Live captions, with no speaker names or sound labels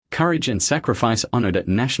Courage and Sacrifice honored at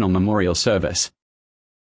National Memorial Service.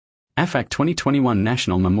 AFAC 2021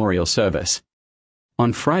 National Memorial Service.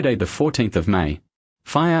 On Friday the 14th of May,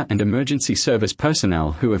 fire and emergency service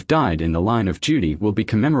personnel who have died in the line of duty will be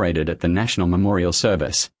commemorated at the National Memorial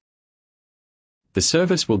Service. The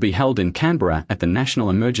service will be held in Canberra at the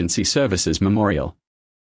National Emergency Services Memorial.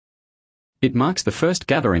 It marks the first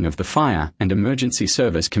gathering of the fire and emergency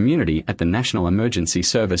service community at the National Emergency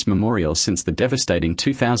Service Memorial since the devastating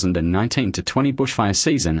 2019-20 bushfire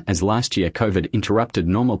season, as last year COVID interrupted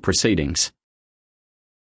normal proceedings.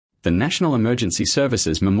 The National Emergency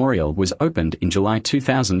Services Memorial was opened in July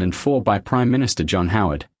 2004 by Prime Minister John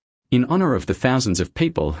Howard, in honour of the thousands of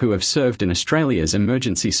people who have served in Australia's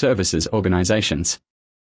emergency services organisations.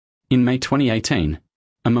 In May 2018,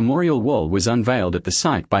 a memorial wall was unveiled at the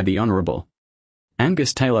site by the Honourable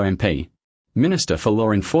Angus Taylor MP, Minister for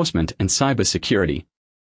Law Enforcement and Cyber Security.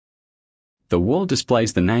 The wall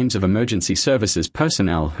displays the names of emergency services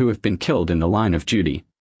personnel who have been killed in the line of duty,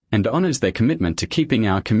 and honours their commitment to keeping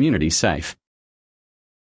our community safe.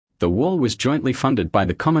 The wall was jointly funded by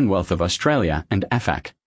the Commonwealth of Australia and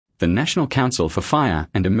AFAC, the National Council for Fire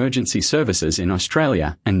and Emergency Services in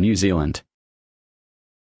Australia and New Zealand.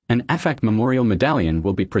 An AFAC Memorial Medallion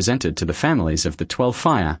will be presented to the families of the 12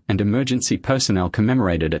 fire and emergency personnel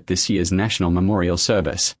commemorated at this year's National Memorial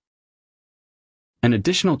Service. An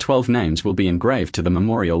additional 12 names will be engraved to the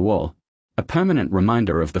memorial wall, a permanent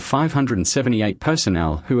reminder of the 578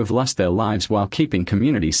 personnel who have lost their lives while keeping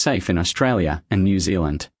communities safe in Australia and New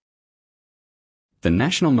Zealand. The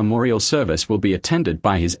National Memorial Service will be attended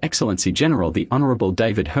by His Excellency General the Honourable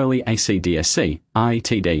David Hurley ACDSC,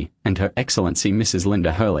 RETD, and Her Excellency Mrs.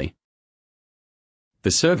 Linda Hurley.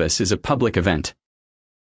 The service is a public event.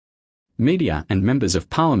 Media and members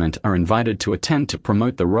of Parliament are invited to attend to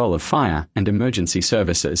promote the role of fire and emergency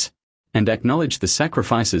services, and acknowledge the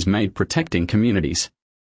sacrifices made protecting communities.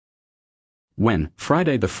 When,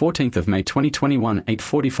 Friday the 14th of May 2021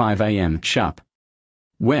 8:45 a.m. sharp.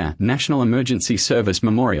 Where, National Emergency Service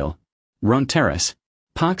Memorial, Ron Terrace,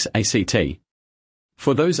 Parkes ACT.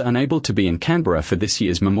 For those unable to be in Canberra for this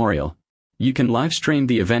year's memorial, you can live stream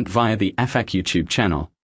the event via the AFAC YouTube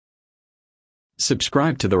channel.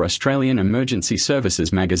 Subscribe to the Australian Emergency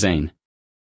Services magazine.